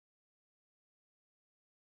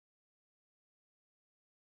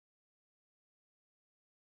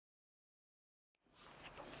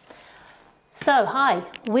So, hi,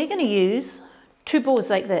 we're going to use two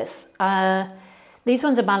balls like this. These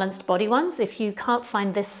ones are balanced body ones. If you can't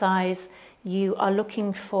find this size, you are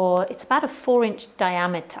looking for, it's about a 4-inch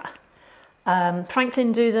diameter.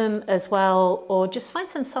 Franklin do them as well, or just find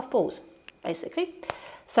some soft balls, basically.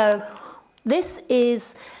 So this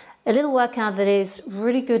is a little workout that is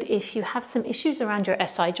really good if you have some issues around your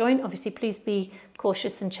SI joint. Obviously, please be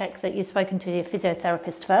cautious and check that you've spoken to your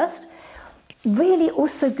physiotherapist first. Really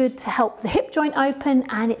also good to help the hip joint open,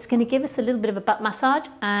 and it's going to give us a little bit of a butt massage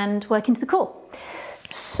and work into the core.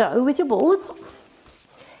 So with your balls,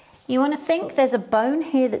 you want to think there's a bone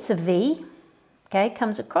here that's a V, okay,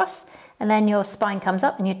 comes across, and then your spine comes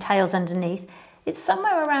up and your tail's underneath. It's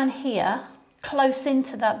somewhere around here, close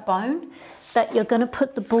into that bone, that you're going to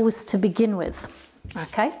put the balls to begin with,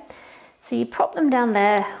 okay? So you prop them down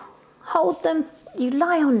there, hold them, you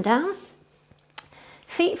lie on down,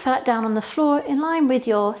 feet flat down on the floor in line with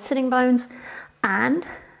your sitting bones,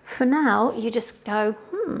 and for now you just go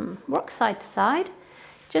rock side to side.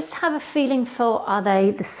 Just have a feeling for, are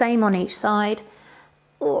they the same on each side,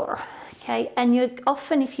 or okay, and you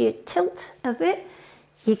often, if you tilt a bit,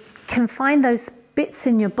 you can find those bits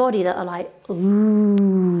in your body that are like,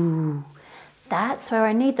 ooh, that's where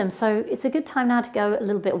I need them. So it's a good time now to go a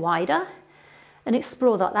little bit wider and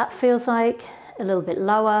explore what that feels like, a little bit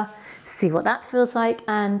lower, see what that feels like.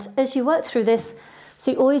 And as you work through this,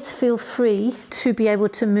 so you always feel free to be able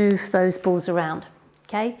to move those balls around,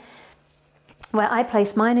 okay? Where I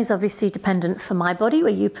place mine is obviously dependent for my body.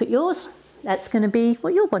 Where you put yours, that's going to be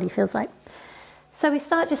what your body feels like. So we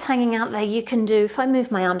start just hanging out there. You can do, if I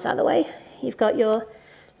move my arms out of the way, you've got your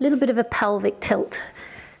little bit of a pelvic tilt.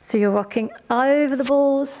 So you're rocking over the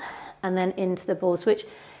balls and then into the balls, which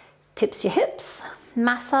tips your hips,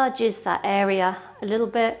 massages that area a little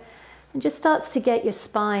bit, and just starts to get your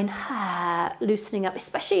spine loosening up,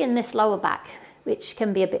 especially in this lower back, which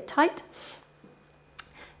can be a bit tight.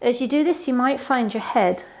 As you do this, you might find your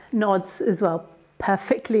head nods as well.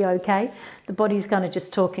 Perfectly okay. The body's kind of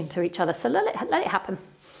just talking to each other. So let it happen.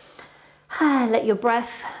 Let your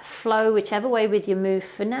breath flow whichever way with your move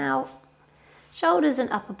for now. Shoulders and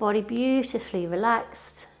upper body beautifully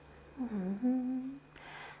relaxed.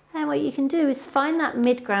 And what you can do is find that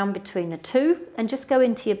mid-ground between the two and just go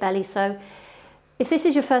into your belly. So if this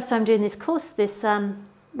is your first time doing this course, this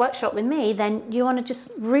workshop with me, then you want to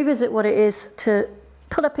just revisit what it is to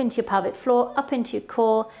pull up into your pelvic floor, up into your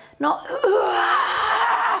core, not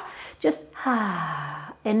just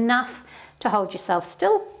enough to hold yourself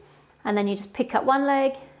still. And then you just pick up one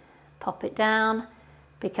leg, pop it down,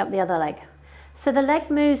 pick up the other leg. So the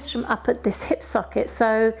leg moves from up at this hip socket.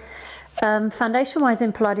 So foundation-wise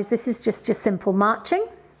in Pilates, this is just your simple marching.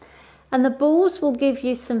 And the balls will give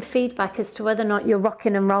you some feedback as to whether or not you're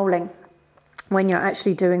rocking and rolling when you're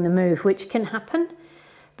actually doing the move, which can happen.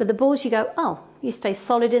 But the balls, you go, oh, you stay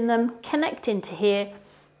solid in them, connect into here.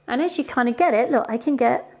 And as you kind of get it, look, I can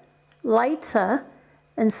get lighter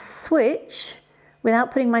and switch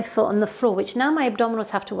without putting my foot on the floor, which now my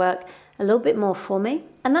abdominals have to work a little bit more for me.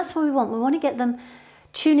 And that's what we want. We want to get them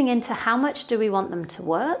tuning into how much do we want them to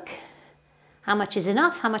work, how much is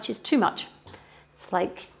enough, how much is too much. It's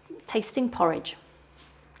like tasting porridge.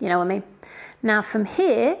 You know what I mean? Now from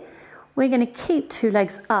here, we're going to keep two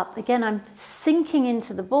legs up. Again, I'm sinking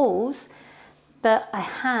into the balls, but I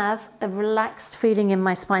have a relaxed feeling in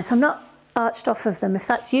my spine. So I'm not arched off of them. If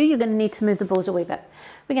that's you, you're going to need to move the balls a wee bit.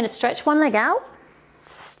 We're going to stretch one leg out,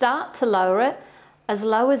 start to lower it as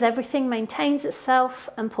low as everything maintains itself,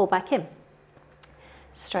 and pull back in.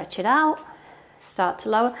 Stretch it out, start to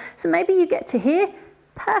lower. So maybe you get to here,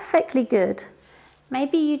 perfectly good.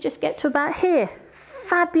 Maybe you just get to about here,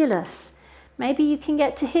 fabulous. Maybe you can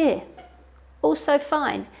get to here, also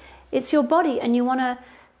fine. It's your body, and you want to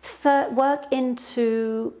work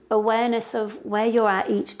into awareness of where you're at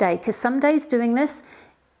each day, because some days doing this,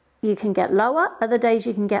 you can get lower, other days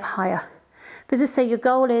you can get higher. But as I say, your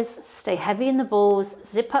goal is stay heavy in the balls,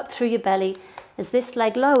 zip up through your belly. As this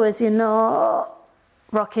leg lowers, you're not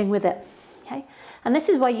rocking with it, okay? And this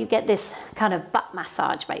is where you get this kind of butt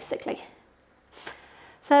massage, basically.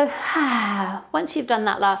 So once you've done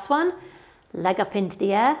that last one, leg up into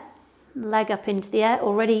the air, leg up into the air,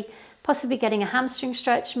 already possibly getting a hamstring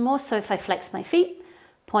stretch, more so if I flex my feet.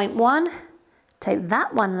 Point one, take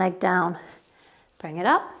that one leg down, bring it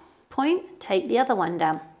up, point, take the other one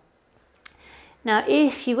down. Now,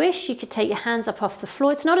 if you wish, you could take your hands up off the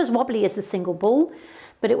floor. It's not as wobbly as the single ball,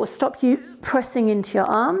 but it will stop you pressing into your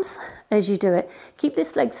arms as you do it. Keep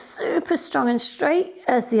this leg super strong and straight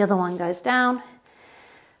as the other one goes down.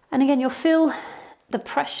 And again, you'll feel the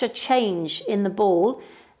pressure change in the ball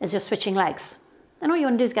as you're switching legs. And all you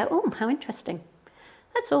want to do is go, oh, how interesting.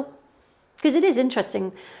 That's all. Because it is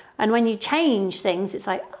interesting. And when you change things, it's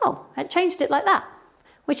like, oh, I changed it like that,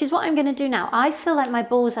 which is what I'm going to do now. I feel like my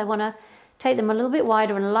balls, I want to take them a little bit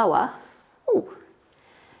wider and lower. Ooh.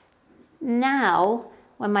 Now,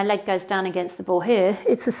 when my leg goes down against the ball here,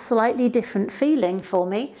 it's a slightly different feeling for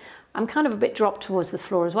me. I'm kind of a bit dropped towards the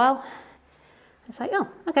floor as well. It's like, oh,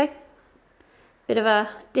 okay. Bit of a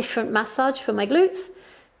different massage for my glutes,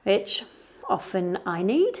 which often I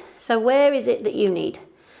need. So where is it that you need?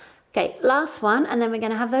 Okay, last one, and then we're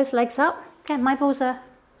going to have those legs up. Again, my balls are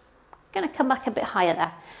going to come back a bit higher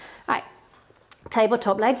there. All right,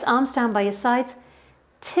 tabletop legs, arms down by your sides.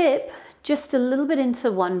 Tip just a little bit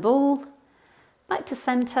into one ball, back to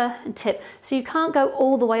center and tip. So you can't go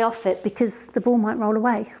all the way off it because the ball might roll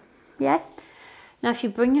away. Yeah? Now if you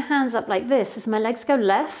bring your hands up like this, as my legs go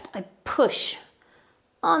left, I push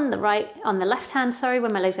on the left hand,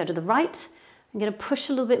 when my legs go to the right, I'm going to push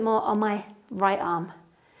a little bit more on my right arm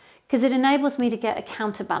because it enables me to get a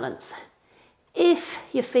counterbalance. If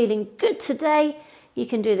you're feeling good today, you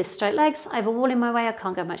can do this straight legs. I have a wall in my way, I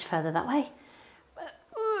can't go much further that way.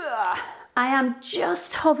 I am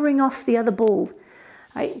just hovering off the other ball.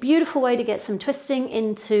 Right, beautiful way to get some twisting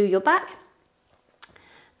into your back.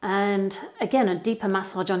 And again, a deeper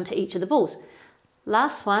massage onto each of the balls.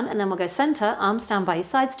 Last one, and then we'll go center, arms down by your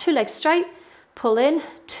sides, 2 legs straight, pull in,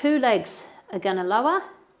 2 legs are gonna lower,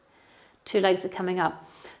 2 legs are coming up.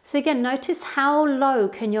 So again, notice how low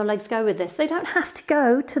can your legs go with this. They don't have to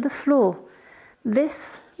go to the floor.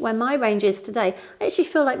 This, where my range is today, I actually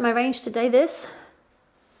feel like my range today,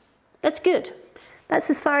 that's good. That's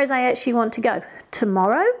as far as I actually want to go.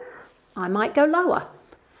 Tomorrow, I might go lower.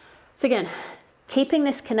 So again, keeping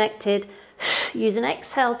this connected, use an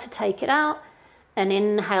exhale to take it out, an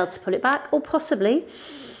inhale to pull it back, or possibly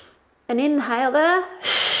an inhale there,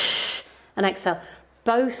 an exhale.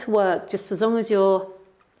 Both work, just as long as your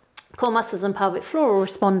core muscles and pelvic floor are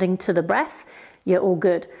responding to the breath, you're all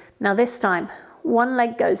good. Now this time, one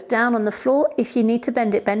leg goes down on the floor. If you need to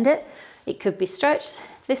bend it, bend it. It could be stretched.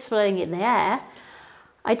 This leg in the air,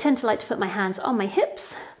 I tend to like to put my hands on my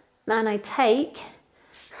hips and I take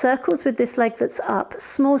circles with this leg that's up,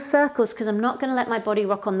 small circles, because I'm not going to let my body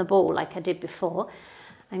rock on the ball like I did before.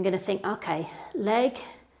 I'm going to think, okay, leg,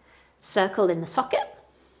 circle in the socket,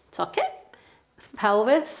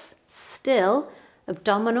 pelvis, still,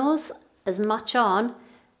 abdominals as much on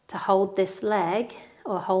to hold this leg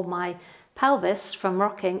or hold my pelvis from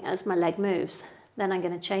rocking as my leg moves. Then I'm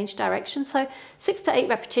going to change direction. So 6 to 8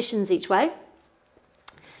 repetitions each way.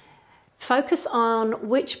 Focus on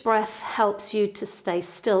which breath helps you to stay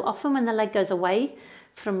still. Often when the leg goes away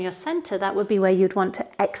from your center, that would be where you'd want to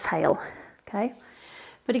exhale. Okay.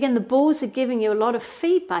 But again, the balls are giving you a lot of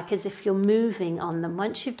feedback as if you're moving on them.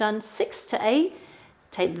 Once you've done 6 to 8,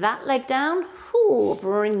 take that leg down,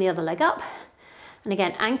 bring the other leg up. And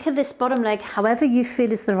again, anchor this bottom leg however you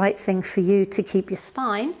feel is the right thing for you to keep your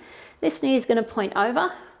spine. This knee is going to point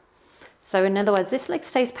over. So in other words, this leg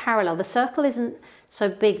stays parallel. The circle isn't so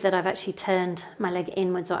big that I've actually turned my leg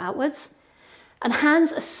inwards or outwards. And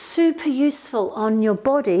hands are super useful on your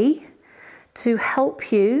body to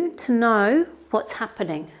help you to know what's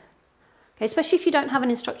happening. Okay, especially if you don't have an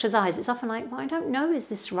instructor's eyes. It's often like, well, I don't know, is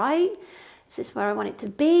this right? Is this where I want it to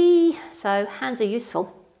be? So hands are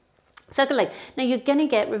useful. Circle leg. Now you're going to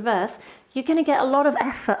get reverse. You're going to get a lot of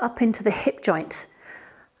effort up into the hip joint.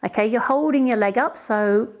 Okay, you're holding your leg up,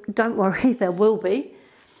 so don't worry, there will be.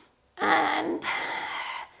 And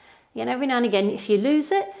every now and again, if you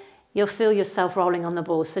lose it, you'll feel yourself rolling on the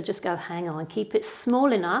ball. So just go, hang on, keep it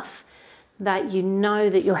small enough that you know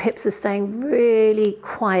that your hips are staying really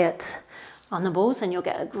quiet on the balls, and you'll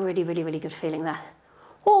get a really, really, really good feeling there.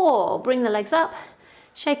 Or bring the legs up,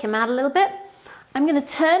 shake them out a little bit. I'm going to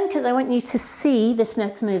turn because I want you to see this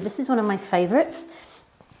next move. This is one of my favorites.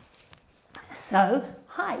 So,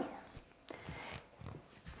 hi.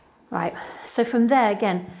 Right, so from there,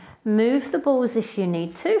 again, move the balls if you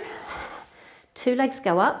need to. 2 legs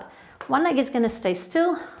go up. One leg is going to stay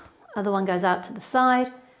still. Other one goes out to the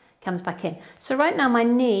side, comes back in. So right now my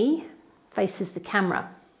knee faces the camera.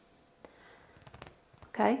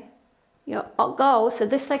 Okay, your goal, so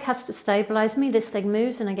this leg has to stabilize me. This leg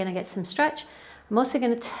moves and I'm going to get some stretch. I'm also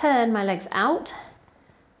going to turn my legs out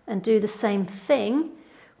and do the same thing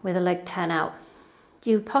with a leg turn out.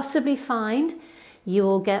 You possibly find you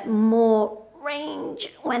will get more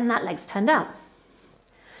range when that leg's turned out.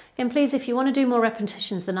 And please, if you want to do more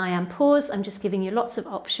repetitions than I am, pause. I'm just giving you lots of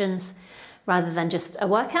options rather than just a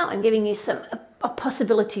workout. I'm giving you some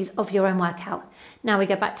possibilities of your own workout. Now we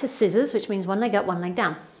go back to scissors, which means one leg up, one leg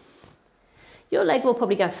down. Your leg will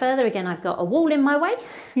probably go further. Again, I've got a wall in my way.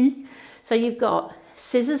 So you've got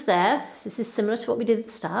scissors there. So this is similar to what we did at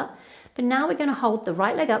the start. But now we're going to hold the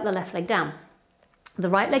right leg up, the left leg down. The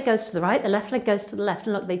right leg goes to the right, the left leg goes to the left.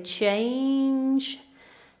 And look, they change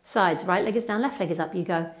sides. Right leg is down, left leg is up. You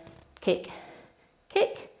go kick,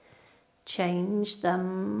 kick, change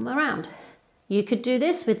them around. You could do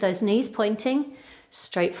this with those knees pointing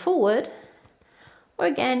straight forward. Or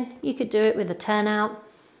again, you could do it with a turnout,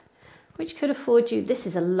 which could afford you, this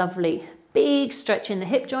is a lovely big stretch in the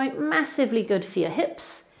hip joint, massively good for your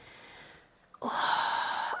hips.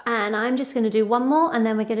 And I'm just going to do one more, and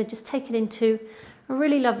then we're going to just take it into a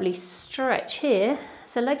really lovely stretch here.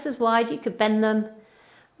 So legs as wide, you could bend them,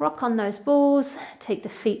 rock on those balls, take the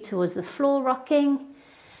feet towards the floor rocking,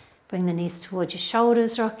 bring the knees towards your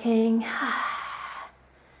shoulders rocking.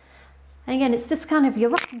 And again, it's just kind of, you're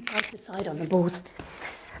rocking side to side on the balls.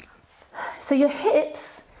 So your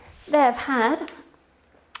hips, they've had,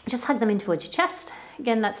 just hug them in towards your chest.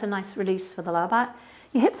 Again, that's a nice release for the lower back.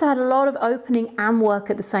 Your hips have had a lot of opening and work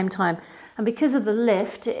at the same time. And because of the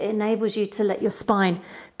lift, it enables you to let your spine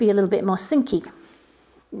be a little bit more sinky.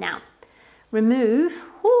 Now, remove,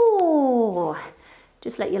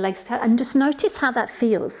 just let your legs turn and just notice how that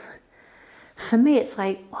feels. For me, it's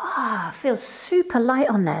like, wow, it feels super light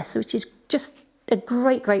on there, so which is just a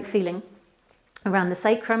great, great feeling around the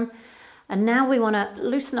sacrum. And now we want to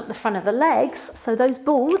loosen up the front of the legs. So those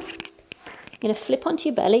balls, you're going to flip onto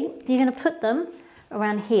your belly. You're going to put them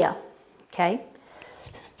around here, okay?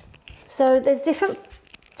 So there's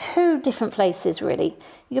two different places really.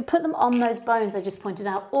 You can put them on those bones I just pointed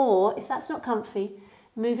out, or if that's not comfy,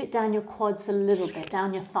 move it down your quads a little bit,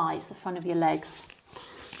 down your thighs, the front of your legs.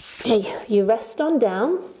 Okay, you rest on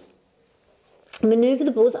down, maneuver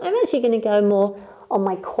the balls. I'm actually going to go more on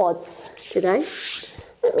my quads today.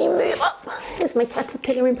 Let me move up. Here's my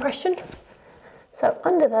caterpillar impression. So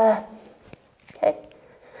under there, okay.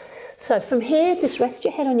 So from here, just rest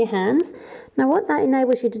your head on your hands. Now what that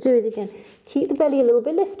enables you to do is, again, keep the belly a little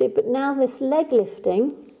bit lifted, but now this leg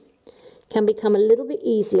lifting can become a little bit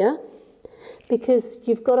easier because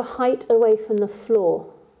you've got a height away from the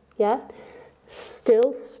floor, yeah?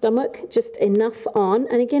 Still, stomach just enough on.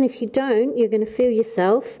 And again, if you don't, you're going to feel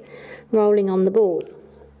yourself rolling on the balls.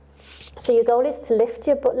 So your goal is to lift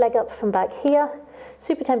your leg up from back here.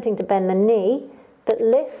 Super tempting to bend the knee, but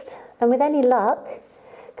lift, and with any luck,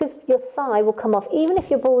 because your thigh will come off, even if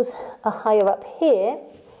your balls are higher up here,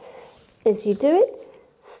 as you do it,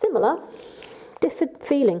 similar, different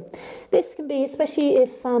feeling. This can be, especially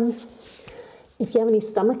if you have any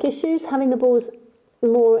stomach issues, having the balls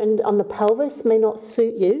more and on the pelvis may not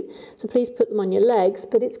suit you, so please put them on your legs,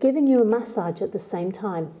 but it's giving you a massage at the same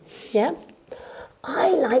time, yeah? I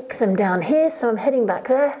like them down here, so I'm heading back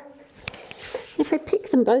there. If I pick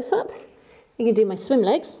them both up, you can do my swim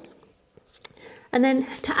legs. And then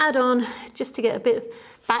to add on, just to get a bit of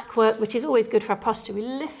back work, which is always good for our posture, we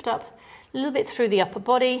lift up a little bit through the upper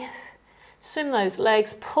body, swim those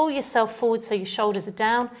legs, pull yourself forward so your shoulders are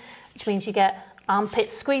down, which means you get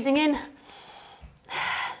armpits squeezing in.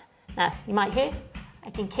 Now, you might hear,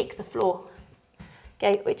 I can kick the floor,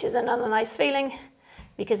 okay, which is another nice feeling,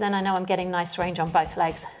 because then I know I'm getting nice range on both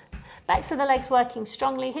legs. Backs of the legs working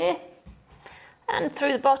strongly here, and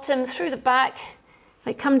through the bottom, through the back.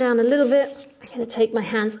 I come down a little bit, I'm going to take my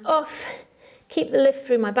hands off, keep the lift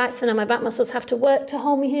through my back, so now my back muscles have to work to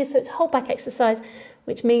hold me here, so it's a whole back exercise,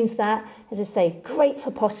 which means that, as I say, great for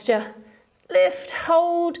posture. Lift,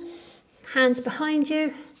 hold, hands behind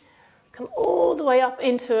you, come all the way up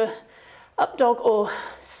into a up dog or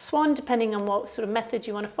swan, depending on what sort of method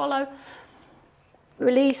you want to follow.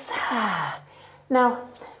 Release. Now,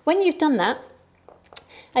 when you've done that,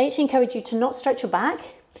 I actually encourage you to not stretch your back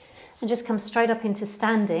and just come straight up into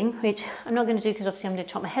standing, which I'm not going to do because obviously I'm going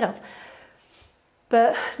to chop my head off.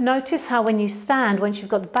 But notice how when you stand, once you've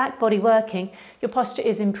got the back body working, your posture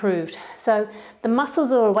is improved. So the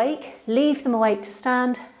muscles are awake, leave them awake to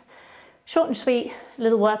stand. Short and sweet,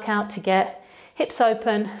 little workout to get hips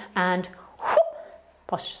open and whoop,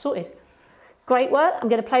 posture sorted. Great work. I'm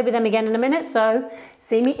going to play with them again in a minute, so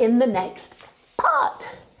see me in the next part.